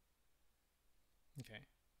 Okay.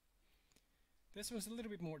 This one's a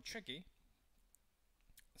little bit more tricky.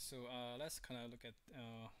 So let's kind of look at,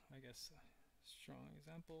 I guess, a strong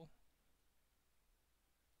example.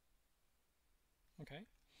 Okay.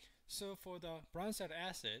 So for the Bronsted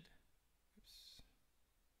acid, oops,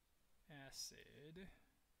 acid,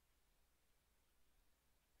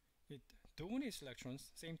 it donates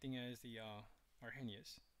electrons, same thing as the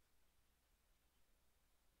Arrhenius.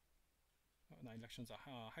 Now electrons are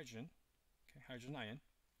hydrogen, okay, hydrogen ion.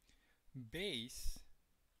 Base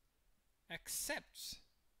accepts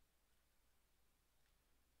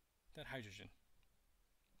that hydrogen.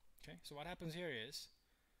 Okay, so what happens here is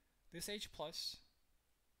this H plus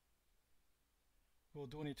will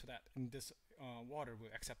donate to that, and this water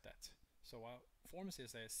will accept that. So what forms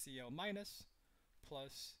is a Cl minus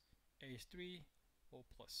plus H3O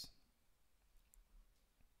plus.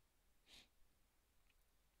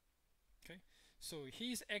 Okay, so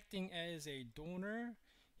he's acting as a donor,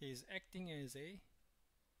 he's acting as a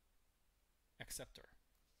acceptor,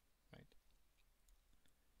 right?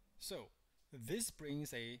 So this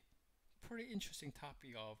brings a pretty interesting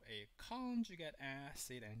topic of a conjugate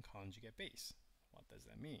acid and conjugate base. What does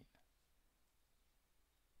that mean?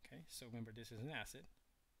 Okay, so remember this is an acid,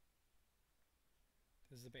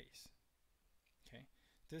 this is a base. Okay,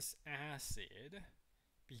 this acid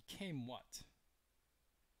became what?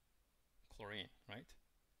 Chlorine, right?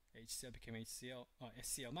 HCl became HCl,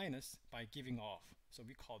 HCl minus by giving off. So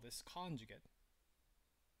we call this conjugate.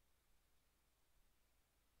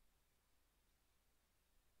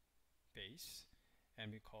 Base,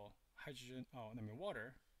 and we call hydrogen,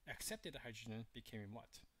 water accepted the hydrogen, became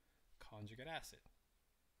what? Conjugate acid.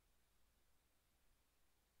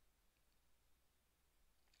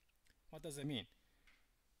 What does that mean?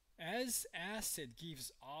 As acid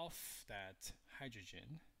gives off that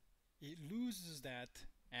hydrogen, it loses that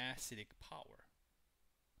acidic power.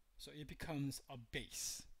 So it becomes a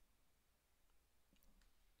base.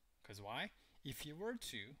 Because why? If you were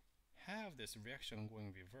to have this reaction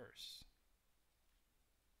going reverse,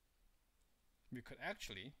 we could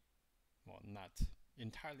actually, well, not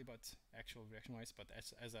entirely, but actual reaction wise, but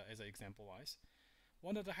as an example wise,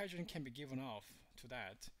 one of the hydrogen can be given off to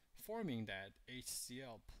that, forming that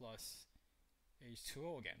HCl plus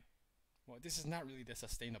H2O again. Well, this is not really that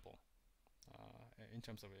sustainable in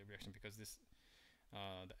terms of a reaction, because this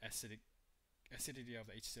the acidity of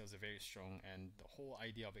the HCl is very strong, and the whole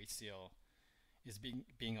idea of HCl is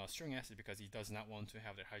being a strong acid because it does not want to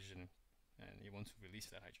have the hydrogen, and it wants to release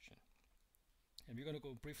that hydrogen. And we're going to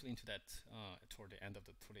go briefly into that toward the end of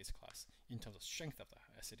today's class in terms of strength of the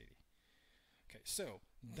acidity. Okay, so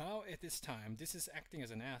now at this time, this is acting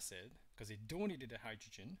as an acid because it donated the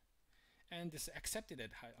hydrogen, and this accepted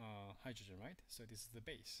that hydrogen, right? So this is the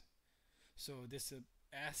base. So this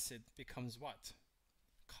acid becomes what?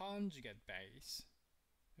 Conjugate base.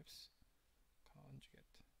 Oops. Conjugate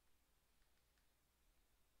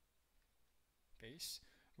base,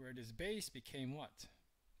 where this base became what?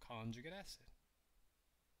 Conjugate acid.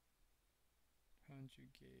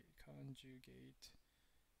 Conjugate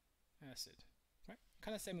acid, right?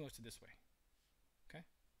 Kind of similar to this way. Okay,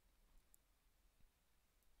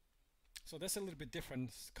 so that's a little bit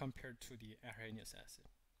different compared to the Arrhenius acid.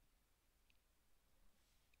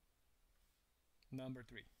 Number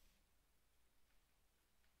 3,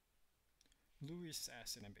 Lewis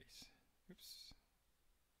acid and base. Oops.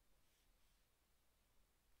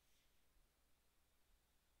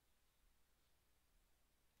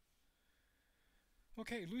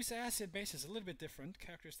 Okay, Lewis acid base is a little bit different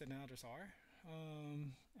characters than others are.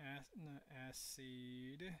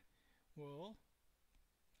 Acid will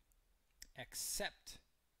accept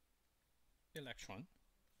electron.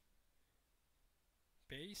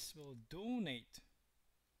 Base will donate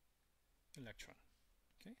electron.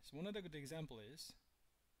 Okay, so one other good example is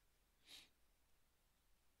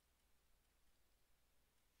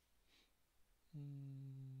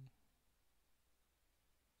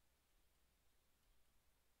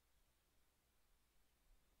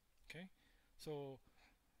okay, so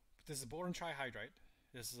this is boron trihydride.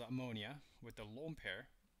 This is ammonia with the lone pair.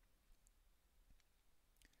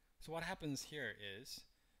 So what happens here is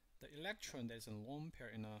the electron that is in lone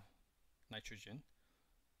pair in a nitrogen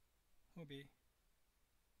will be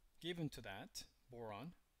given to that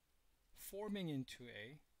boron, forming into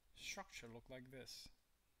a structure look like this.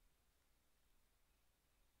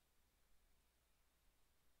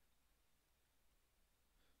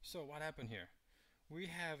 So what happened here? We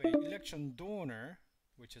have an electron donor,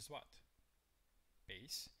 which is what?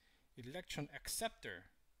 Base. Electron acceptor,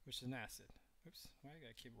 which is an acid. Oops, why do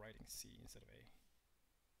I keep writing C instead of A?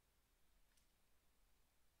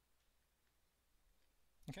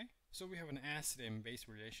 Okay, so we have an acid and base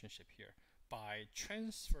relationship here by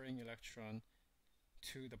transferring electron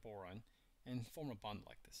to the boron and form a bond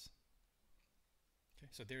like this. Okay,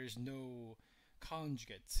 so there is no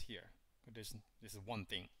conjugates here. This is one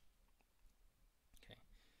thing. Okay,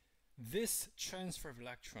 this transfer of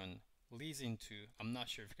electron leads into, I'm not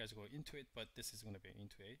sure if you guys go into it, but this is going to be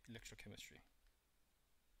into a electrochemistry.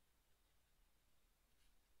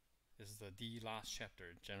 This is the last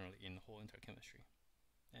chapter generally in whole entire chemistry,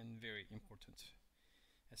 and very important,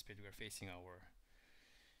 especially we're facing our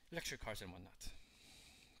electric cars and whatnot.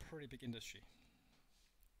 Pretty big industry.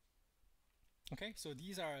 Okay, so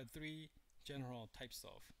these are three general types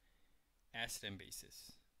of acid and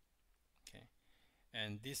bases. Okay,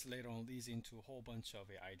 and this later on leads into a whole bunch of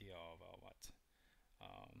a idea of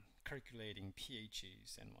calculating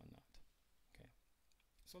pHs and whatnot. Okay,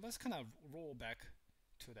 so let's kind of roll back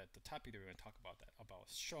to the topic that we're going to talk about, about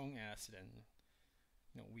strong acid and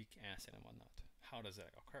weak acid and whatnot. How does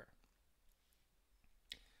that occur?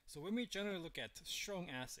 So when we generally look at strong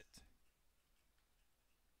acid,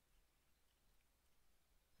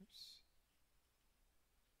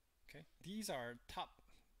 okay, these are top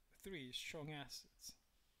 3 strong acids.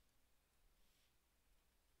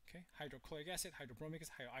 Okay, hydrochloric acid, hydrobromic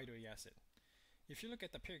acid, hydroiodic acid. If you look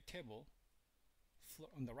at the periodic table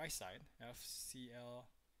on the right side, FCl,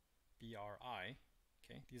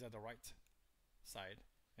 okay, these are the right side,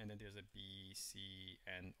 and then there's a B, C,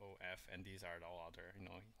 N, O, F, and these are all other,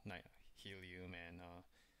 helium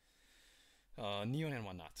and neon and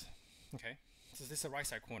whatnot. Okay, so this is the right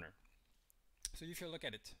side corner. So if you look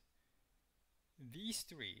at it, these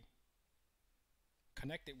 3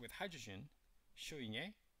 connected with hydrogen, showing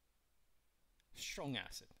a strong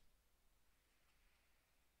acid.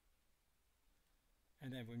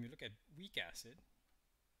 And then when we look at weak acid,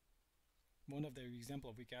 one of the example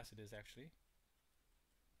of weak acid is actually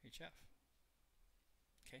HF.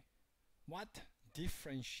 Okay, what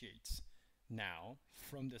differentiates now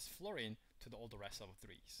from this fluorine to all the rest of the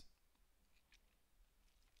 3s?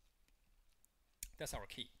 That's our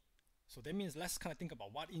key. So that means let's kind of think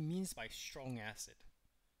about what it means by strong acid.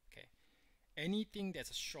 Okay, anything that's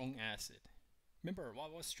a strong acid. Remember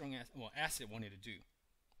what was strong acid? Well, acid wanted to do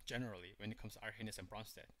generally when it comes to Arrhenius and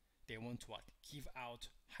Bronsted. They want to what? Give out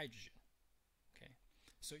hydrogen. Okay,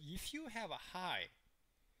 so if you have a high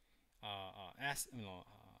acid,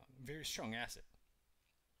 very strong acid.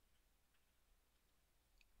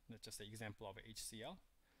 That's just an example of HCl.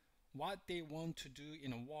 What they want to do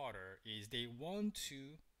in water is they want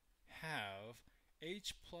to have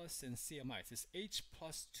H plus and Cl minus. This H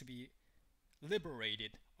plus to be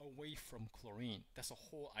liberated away from chlorine. That's the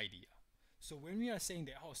whole idea. So when we are saying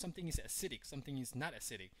that something is acidic, something is not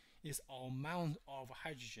acidic, is amount of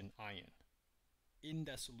hydrogen ion in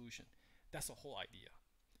that solution. That's the whole idea.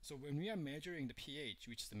 So when we are measuring the pH,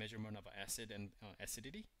 which is the measurement of acid and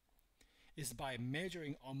acidity, is by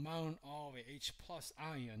measuring amount of H plus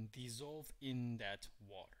ion dissolved in that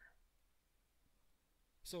water.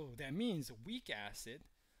 So that means weak acid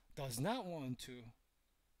does not want to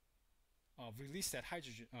release that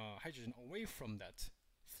hydrogen away from that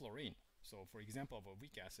fluorine. So for example of a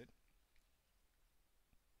weak acid,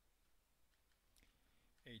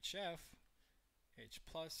 HF, H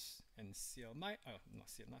plus, and Cl minus, not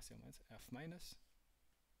Cl minus, F minus.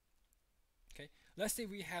 Okay, let's say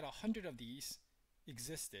we had 100 of these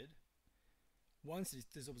existed. Once it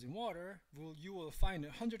dissolves in water, you will find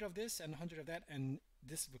 100 of this and 100 of that, and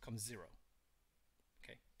this becomes 0.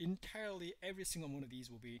 Okay, entirely every single one of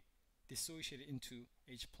these will be dissociated into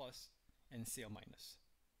H plus and Cl minus.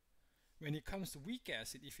 When it comes to weak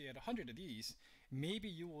acid, if you had 100 of these, maybe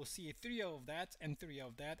you will see 3 of that and 3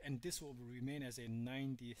 of that, and this will remain as a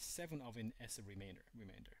 97 of an acid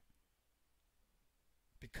remainder.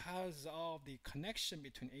 Because of the connection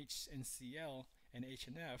between H and Cl and H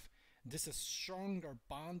and F, this is a stronger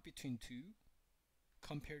bond between 2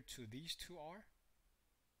 compared to these 2 are,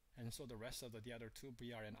 and so the rest of the other 2,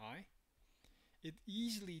 Br and I. It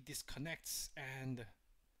easily disconnects and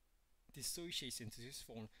dissociates into this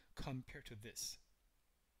form compared to this.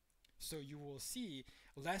 So you will see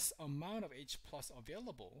less amount of H plus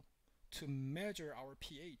available to measure our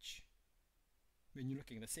pH when you're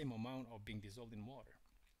looking at the same amount of being dissolved in water.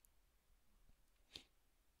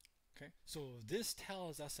 Okay, so this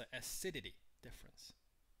tells us an acidity difference,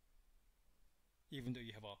 even though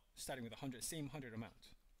you have starting with 100, same 100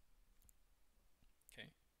 amount. Okay,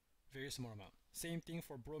 very small amount. Same thing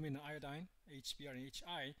for bromine and iodine, HBr and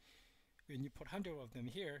HI. When you put 100 of them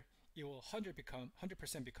here, it will 100%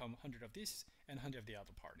 become 100 of this and 100 of the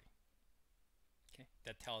other party. Okay,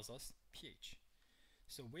 that tells us pH.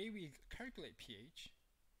 So the way we calculate pH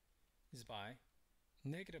is by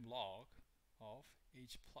negative log of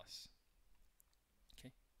H plus.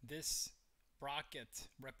 Okay, this bracket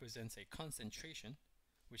represents a concentration,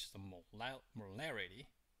 which is the molarity,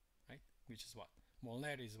 right? Which is what?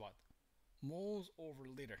 Molarity is what? moles over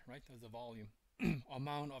liter, right? That's the volume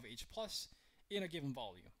amount of H plus in a given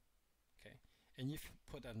volume. Okay, and if you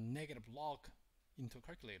put a negative log into a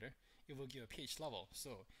calculator, it will give a pH level.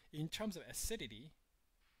 So in terms of acidity,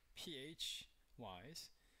 pH wise,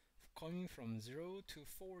 coming from 0 to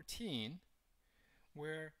 14,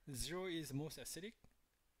 where 0 is most acidic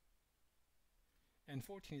and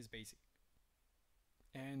 14 is basic,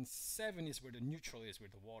 and 7 is where the neutral is, where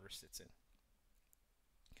the water sits in.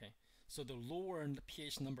 Okay, so the lower the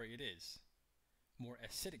pH number it is, more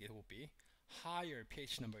acidic it will be. Higher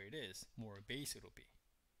pH number it is, more basic it will be.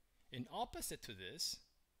 In opposite to this,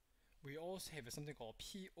 we also have something called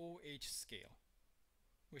pOH scale,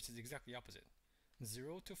 which is exactly opposite.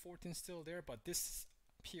 0 to 14 still there, but this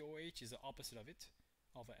pOH is the opposite of it,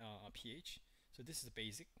 of a pH. So this is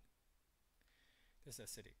basic, this is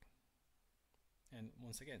acidic. And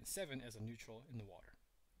once again, 7 as a neutral in the water.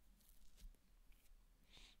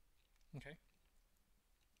 Okay.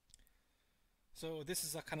 So this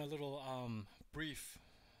is a kind of little brief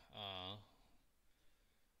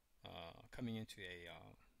coming into a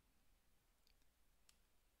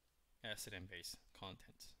acid and base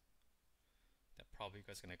content that probably you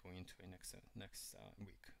guys are gonna go into it next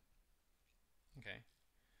week. Okay.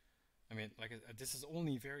 I mean, like this is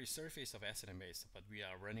only very surface of acid and base, but we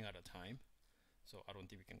are running out of time, so I don't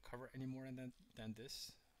think we can cover any more than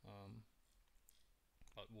this.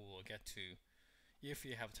 But we will get to, if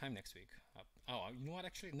we have time next week. Oh, you know what?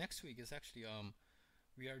 Actually, next week is actually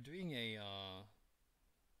we are doing a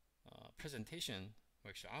presentation.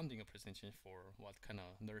 Actually, I'm doing a presentation for what kind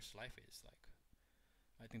of nurse life is like.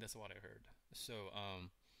 I think that's what I heard. So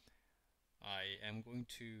I am going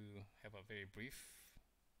to have a very brief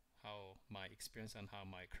how my experience and how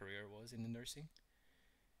my career was in the nursing,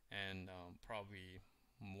 and probably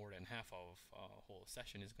more than half of whole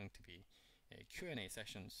session is going to be a Q&A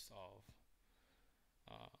sessions of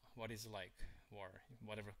what is like, or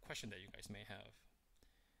whatever question that you guys may have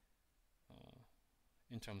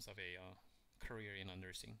in terms of a career in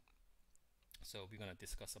nursing. So we're gonna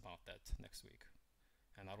discuss about that next week,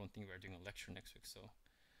 and I don't think we're doing a lecture next week, so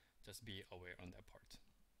just be aware on that part.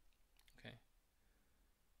 Okay.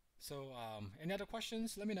 So any other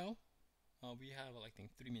questions? Let me know. We have I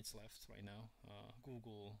think 3 minutes left right now.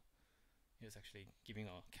 Google is actually giving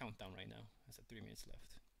a countdown right now. It's at 3 minutes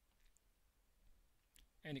left.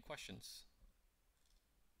 Any questions?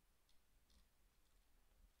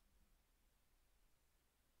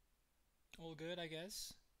 All good, I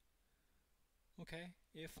guess. Okay,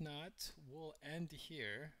 if not, we'll end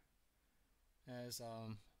here, as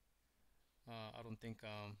I don't think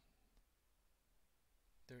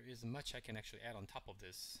there is much I can actually add on top of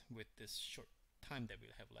this with this short time that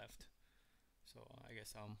we'll have left. So I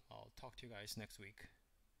guess I'll talk to you guys next week,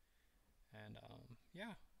 and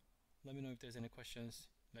yeah, let me know if there's any questions.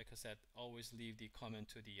 Like I said, always leave the comment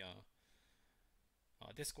to the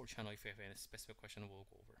Discord channel if you have any specific question we'll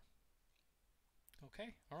go over.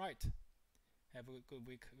 Okay, all right. Have a good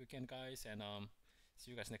weekend, guys, and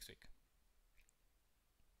see you guys next week.